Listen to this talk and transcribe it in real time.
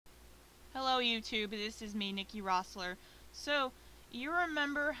YouTube, this is me, Nikki Rossler. So, you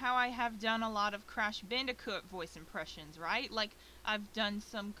remember how I have done a lot of Crash Bandicoot voice impressions, right? Like, I've done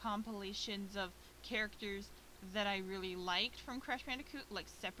some compilations of characters that I really liked from Crash Bandicoot, like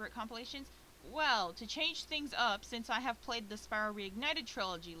separate compilations. Well, to change things up, since I have played the Spyro Reignited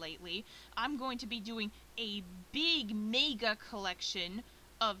Trilogy lately, I'm going to be doing a big mega collection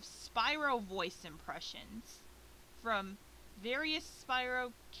of Spyro voice impressions from various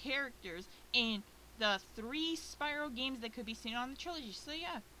Spyro characters and the 3 Spyro games that could be seen on the trilogy. So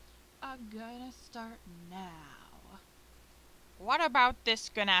yeah, I'm gonna start now. What about this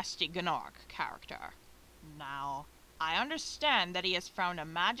Gnasty Gnorc character? Now, I understand that he has found a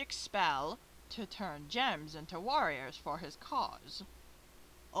magic spell to turn gems into warriors for his cause.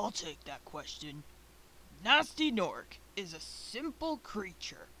 I'll take that question. Gnasty Gnorc is a simple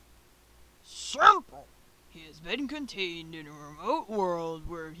creature. Simple! He has been contained in a remote world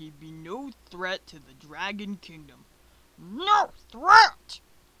where he'd be no threat to the Dragon Kingdom. No threat!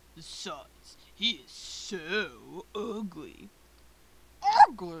 Besides, he is so ugly.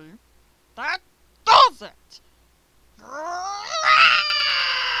 Ugly? That does it!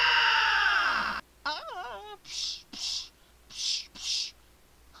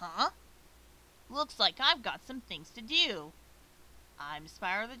 Huh? Looks like I've got some things to do. I'm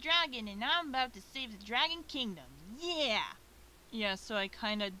Spyro the Dragon, and I'm about to save the Dragon Kingdom. Yeah! Yeah, so I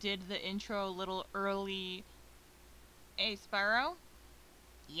kinda did the intro a little early. Hey, Spyro?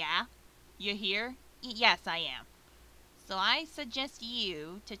 Yeah? You here? Yes, I am. So I suggest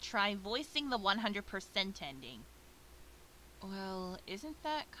you to try voicing the 100% ending. Well, isn't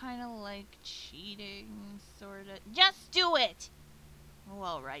that kinda like cheating, sorta? Just do it!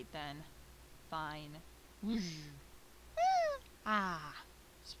 Well, right then. Fine.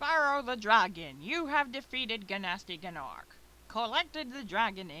 Spyro the Dragon, you have defeated Gnasty Gnorc, collected the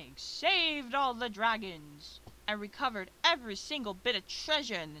dragon eggs, saved all the dragons, and recovered every single bit of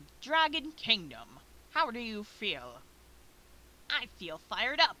treasure in the Dragon Kingdom. How do you feel? I feel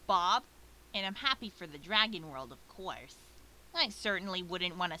fired up, Bob, and I'm happy for the Dragon World, of course. I certainly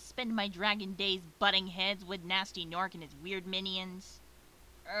wouldn't want to spend my dragon days butting heads with Gnasty Gnorc and his weird minions.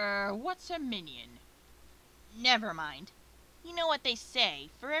 What's a minion? Never mind. You know what they say,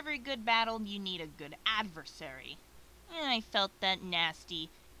 for every good battle you need a good adversary. And I felt that Gnasty,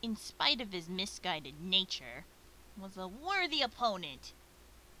 in spite of his misguided nature, was a worthy opponent.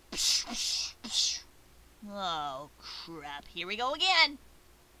 Oh, crap, here we go again!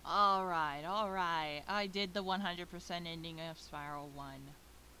 Alright, I did the 100% ending of Spyro 1.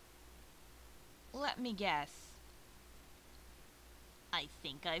 Let me guess. I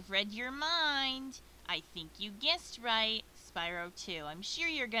think I've read your mind. I think you guessed right. Spyro 2. I'm sure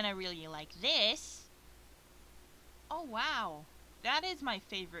you're gonna really like this. Oh wow, that is my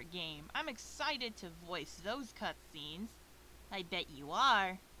favorite game. I'm excited to voice those cutscenes. I bet you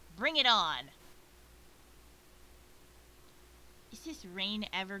are. Bring it on! Is this rain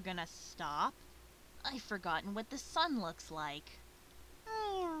ever gonna stop? I've forgotten what the sun looks like.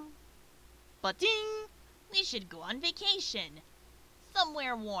 But ding! We should go on vacation.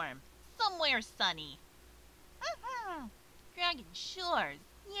 Somewhere warm. Somewhere sunny. Dragon Shores.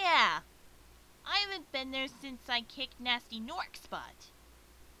 Yeah. I haven't been there since I kicked Gnasty Gnorc's butt.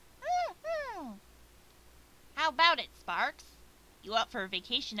 How about it, Sparks? You up for a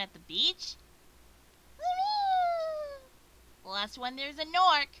vacation at the beach? Plus when there's a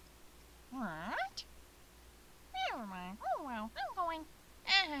Gnorc. What? Never mind. Oh well, I'm going.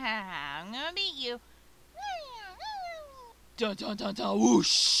 I'm gonna beat you. Dun dun dun dun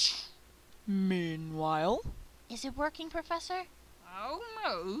whoosh! Meanwhile... Is it working, Professor?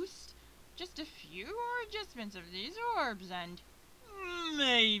 Almost. Just a few more adjustments of these orbs and...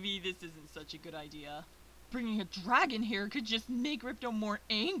 Maybe this isn't such a good idea. Bringing a dragon here could just make Ripto more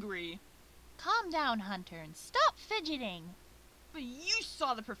angry. Calm down, Hunter, and stop fidgeting. But you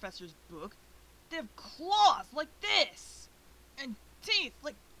saw the professor's book. They have claws like this. And teeth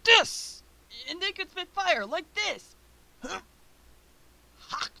like this. And they could spit fire like this. Huh?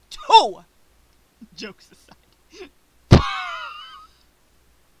 Hak-to! Jokes aside.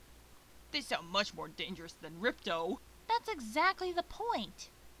 They sound much more dangerous than Ripto. That's exactly the point.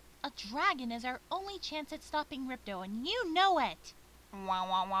 A dragon is our only chance at stopping Ripto, and you know it. Wow,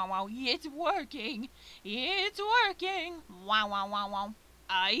 wow, wow, wow. It's working. It's working. Wow, wow, wow, wow.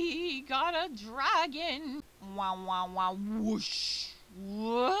 I got a dragon. Wow, wow, wow. Whoosh.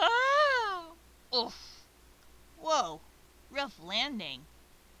 Wow. Oof. Whoa. Rough landing.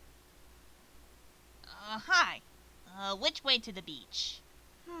 Hi. Which way to the beach?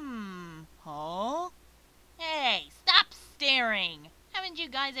 Huh? Hey, stop staring. Haven't you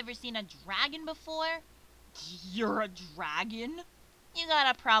guys ever seen a dragon before? You're a dragon? You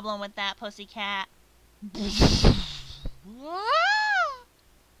got a problem with that, pussycat?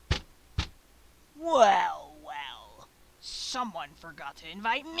 Well, well. Someone forgot to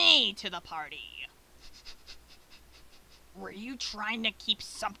invite me to the party. Were you trying to keep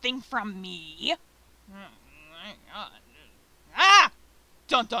something from me? Ah!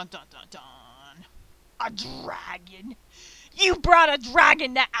 Dun dun dun dun dun. A dragon? You brought a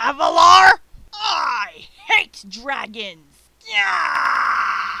dragon to Avalar? I hate dragons!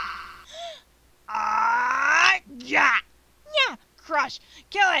 Yeah! Yeah! Yeah! Crush!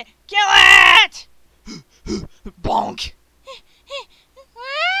 Kill it! Kill it! Bonk!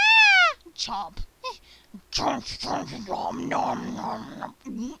 Chomp! Nom nom nom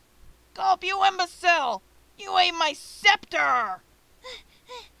nom. Gulp, you imbecile! You ate my scepter!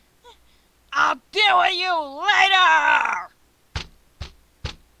 I'll deal with you later!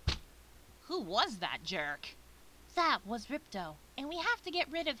 Who was that jerk? That was Ripto, and we have to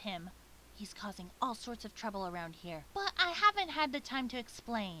get rid of him. He's causing all sorts of trouble around here, but I haven't had the time to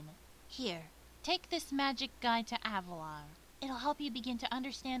explain. Here, take this magic guide to Avalar. It'll help you begin to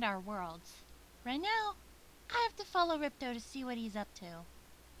understand our worlds. Right now, I have to follow Ripto to see what he's up to.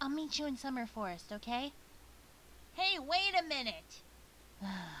 I'll meet you in Summer Forest, okay? Hey, wait a minute!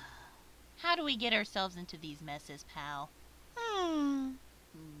 How do we get ourselves into these messes, pal?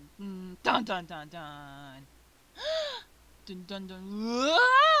 Dun dun dun dun. Dun dun dun.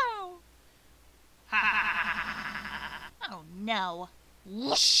 Whoa! Oh no.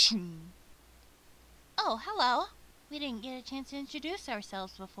 Whoosh. Oh, hello. We didn't get a chance to introduce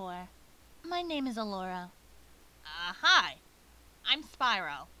ourselves before. My name is Alora. Hi. I'm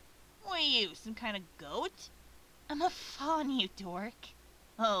Spyro. What are you, some kind of goat? I'm a fawn, you dork.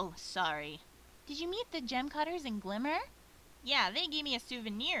 Oh, sorry. Did you meet the gem cutters in Glimmer? Yeah, they gave me a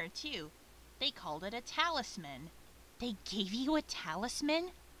souvenir, too. They called it a talisman. They gave you a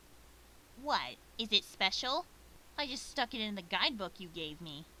talisman? What? Is it special? I just stuck it in the guidebook you gave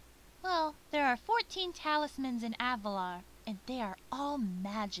me. Well, there are 14 talismans in Avalar, and they are all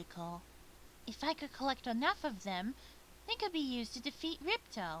magical. If I could collect enough of them, they could be used to defeat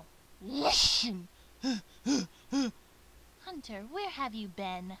Ripto. Hunter, where have you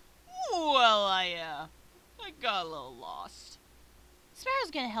been? Well, I got a little lost.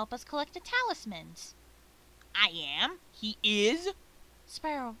 Spyro's gonna help us collect the talismans. I am? He is?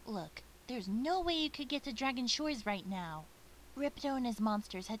 Spyro, look, there's no way you could get to Dragon Shores right now. Ripto and his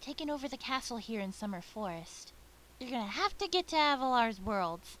monsters had taken over the castle here in Summer Forest. You're gonna have to get to Avalar's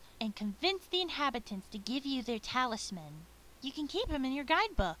worlds and convince the inhabitants to give you their talisman. You can keep him in your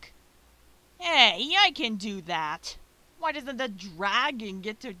guidebook. Hey, I can do that. Why doesn't the dragon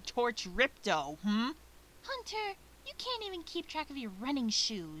get to torch Ripto, Hunter, you can't even keep track of your running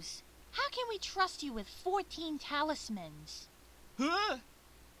shoes. How can we trust you with 14 talismans? Huh?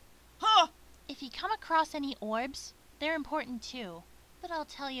 Huh? If you come across any orbs, they're important too, but I'll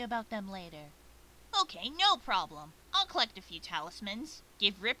tell you about them later. Okay, no problem. I'll collect a few talismans,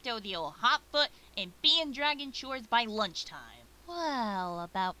 give Ripto the old hot foot, and be in Dragon Shores by lunchtime. Well,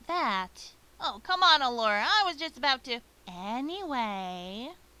 about that. Oh, come on, Alora. I was just about to... Anyway,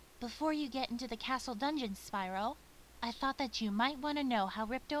 before you get into the castle dungeons, Spyro, I thought that you might want to know how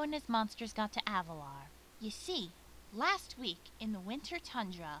Ripto and his monsters got to Avalar. You see, last week in the winter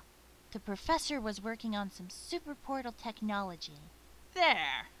tundra, the professor was working on some super portal technology.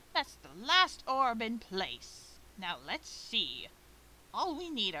 There. That's the last orb in place. Now let's see. All we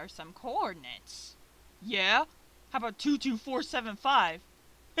need are some coordinates. Yeah? How about 22475?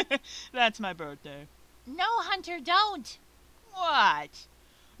 That's my birthday. No, Hunter, don't! What?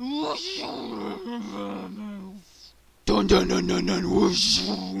 Dun dun dun dun dun whoosh.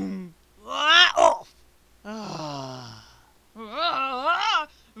 Ah, off!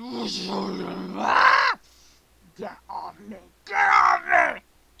 Get off me! Get off me!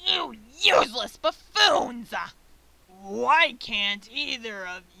 You useless buffoons! Why can't either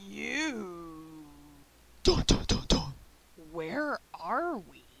of you? Dun dun dun dun. Where are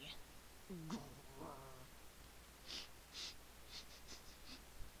we?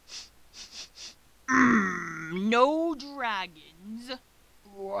 No dragons.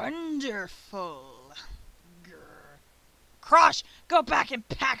 Wonderful. Grr. Crush, go back and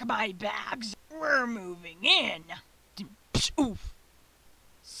pack my bags. We're moving in. Oof.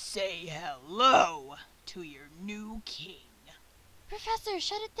 Say hello to your new king. Professor,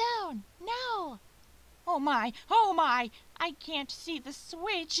 shut it down! Now! Oh my, I can't see the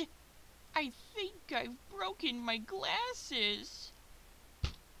switch. I think I've broken my glasses.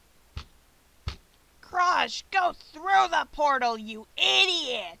 Crush, go through the portal, you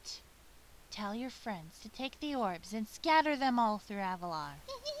idiot! Tell your friends to take the orbs and scatter them all through Avalar.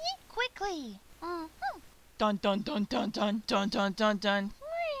 Quickly! Dun dun dun dun dun dun dun dun dun.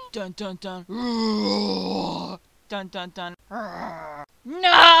 Dun dun dun. Dun dun dun.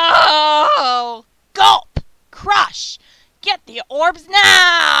 No! Gulp! Crush! Get the orbs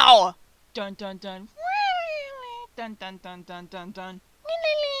now! Dun dun dun. Dun dun dun dun dun dun.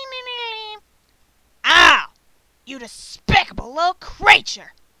 Ow! You despicable little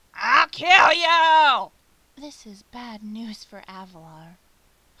creature! I'll kill you! This is bad news for Avalar.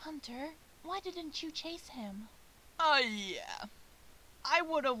 Hunter, why didn't you chase him? Oh, yeah. I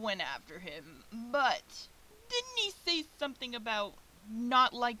would have went after him, but didn't he say something about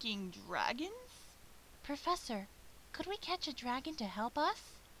not liking dragons? Professor, could we catch a dragon to help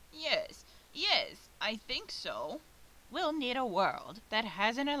us? Yes, I think so. We'll need a world that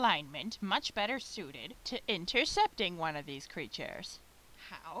has an alignment much better suited to intercepting one of these creatures.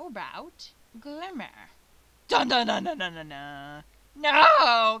 How about Glimmer? Dun dun dun dun dun dun dun.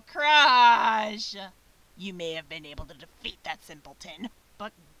 No, Crush! You may have been able to defeat that simpleton,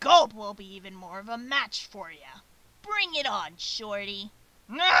 but Gulp will be even more of a match for you. Bring it on, Shorty.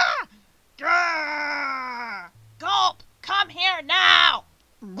 Ah! Grrr! Gulp, come here now!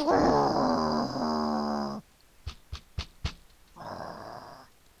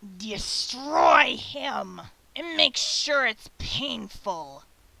 Destroy him and make sure it's painful.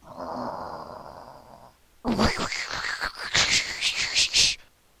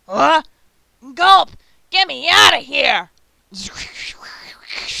 Gulp! Get me out of here!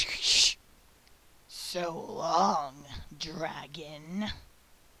 So long, dragon.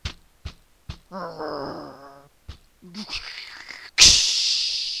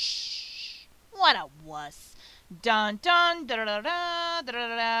 What a wuss. Dun dun da da da da da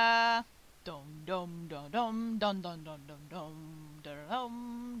da. Dum dum dum dum dum dum dum dum dum da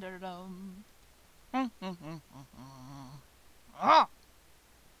dum da dum. Ah!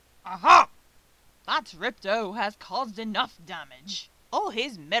 Aha! That Ripto has caused enough damage. All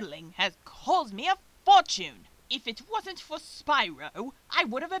his meddling has caused me a fortune. If it wasn't for Spyro, I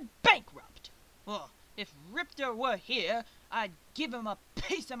would have been bankrupt. Oh, if Ripto were here, I'd give him a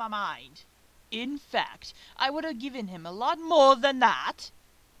piece of my mind. In fact, I would have given him a lot more than that.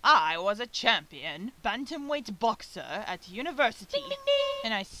 I was a champion, bantamweight boxer at university, Ding, ding, ding.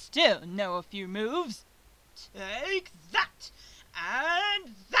 and I still know a few moves. Take that!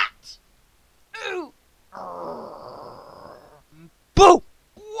 And that! Ooh! Boo!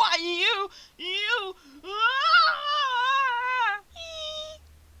 Why, you... Ah!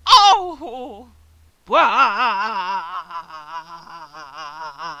 Oh! Wah!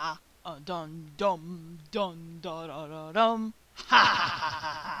 Dum dum dum da da da dum. Ha ha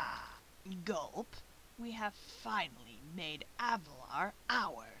ha! Gulp, we have finally made Avalar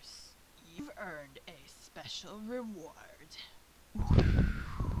ours. You've earned a special reward.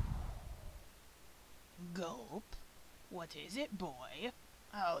 Gulp, what is it, boy?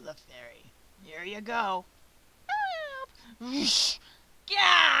 Oh, the fairy. Here you go. Whoosh!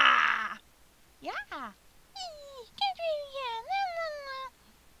 Yeah! Yeah.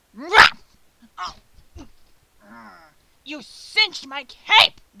 Oh. You cinched my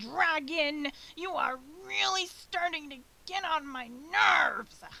cape, dragon! You are really starting to get on my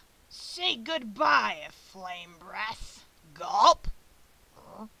nerves! Say goodbye, flame breath. Gulp!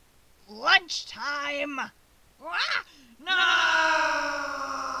 Lunchtime! Ah!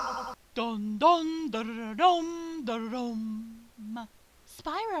 No! Dun dun da da dum da dum.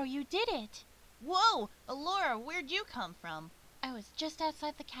 Spyro, you did it! Whoa, Allura, where'd you come from? I was just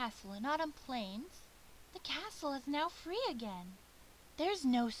outside the castle in Autumn Plains. The castle is now free again. There's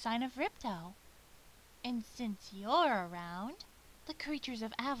no sign of Ripto. And since you're around, the creatures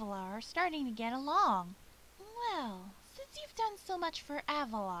of Avalar are starting to get along. Well, since you've done so much for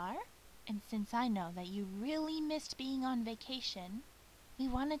Avalar, and since I know that you really missed being on vacation, we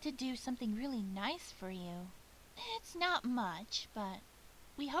wanted to do something really nice for you. It's not much, but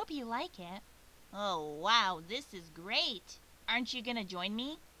we hope you like it. Oh, wow, this is great. Aren't you gonna join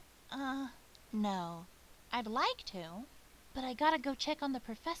me? No. I'd like to, but I gotta go check on the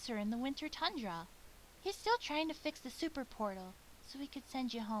professor in the winter tundra. He's still trying to fix the super portal, so we could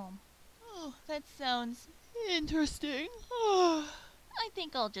send you home. Oh, that sounds interesting. I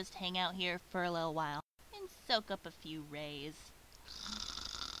think I'll just hang out here for a little while and soak up a few rays.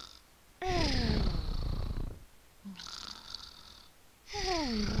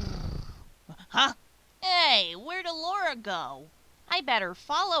 Huh? Hey, where'd Allura go? I better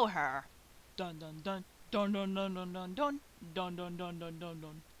follow her. Dun dun dun dun dun dun dun dun dun dun dun dun dun dun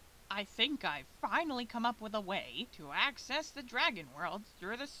dun. I think I've finally come up with a way to access the Dragon World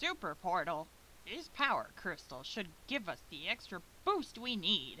through the Super Portal. This power crystal should give us the extra boost we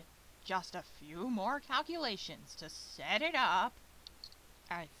need. Just a few more calculations to set it up.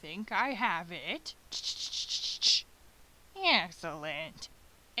 I think I have it. Excellent.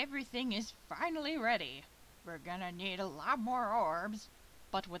 Everything is finally ready. We're gonna need a lot more orbs,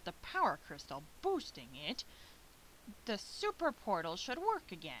 but with the power crystal boosting it, the super portal should work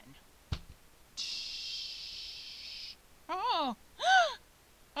again. Oh!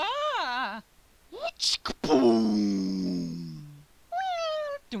 Ah! Boom!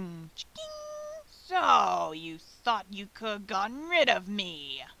 So, you thought you could have gotten rid of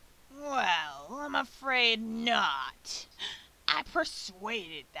me? Well, I'm afraid not. I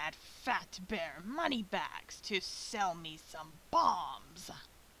persuaded that fat bear Moneybags to sell me some bombs.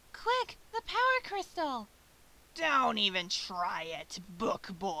 Quick, the power crystal! Don't even try it,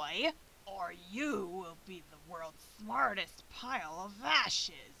 book boy, or you will be the world's smartest pile of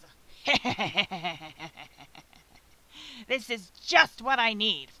ashes. This is just what I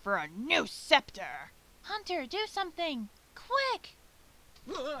need for a new scepter. Hunter, do something! Quick!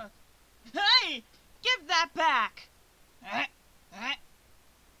 Hey! Give that back!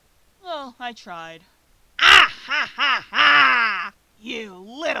 Well, I tried. Ah ha ha ha! You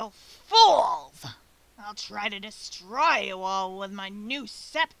little fools! I'll try to destroy you all with my new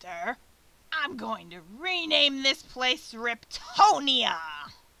scepter. I'm going to rename this place Riptonia!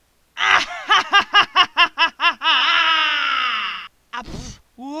 Ah ha ha ha ha ha ha ha! Ah, pff.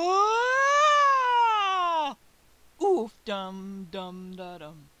 Whoa! Oof dum dum da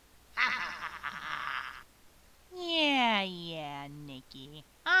dum. Yeah, Nikki.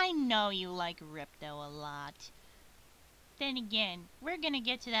 I know you like Ripto a lot. Then again, we're gonna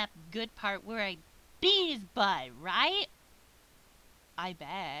get to that good part where I beat his butt, right? I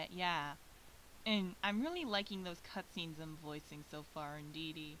bet, yeah. And I'm really liking those cutscenes I'm voicing so far,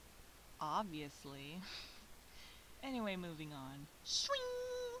 indeedy. Obviously. Anyway, moving on. Swing!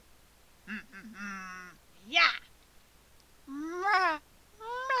 Yeah! Mrah!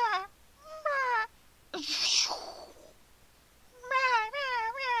 Mrah! Mrah!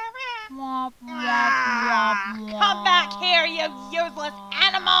 Come back here, you useless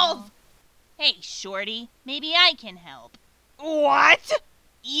animals! Hey, Shorty, maybe I can help. What?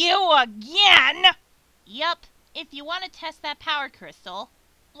 You again? Yup, if you want to test that power crystal,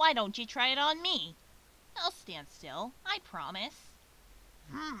 why don't you try it on me? I'll stand still, I promise.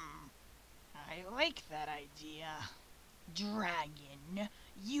 I like that idea. Dragon,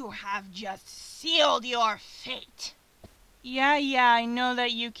 you have just sealed your fate. Yeah, I know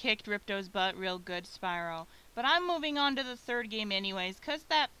that you kicked Ripto's butt real good, Spyro. But I'm moving on to the third game anyways, 'cause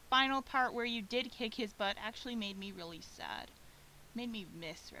that final part where you did kick his butt actually made me really sad. Made me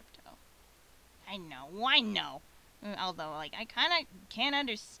miss Ripto. I know. Although, I kinda can't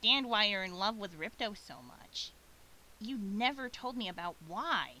understand why you're in love with Ripto so much. You never told me about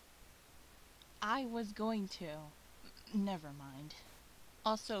why. I was going to. Never mind.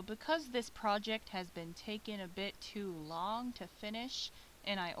 Also, because this project has been taking a bit too long to finish,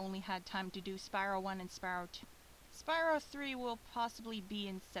 and I only had time to do Spyro 1 and Spyro 2, Spyro 3 will possibly be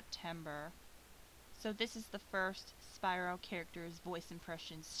in September. So this is the first Spyro character's voice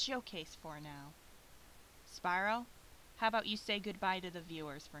impressions showcase for now. Spyro, how about you say goodbye to the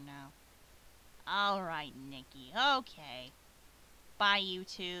viewers for now? Alright, Nikki, okay. Bye,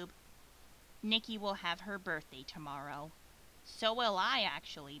 YouTube. Nikki will have her birthday tomorrow. So will I,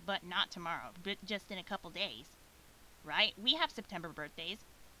 actually, but not tomorrow, but just in a couple days. Right? We have September birthdays.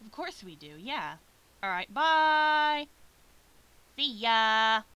 Of course we do, yeah. Alright, bye! See ya!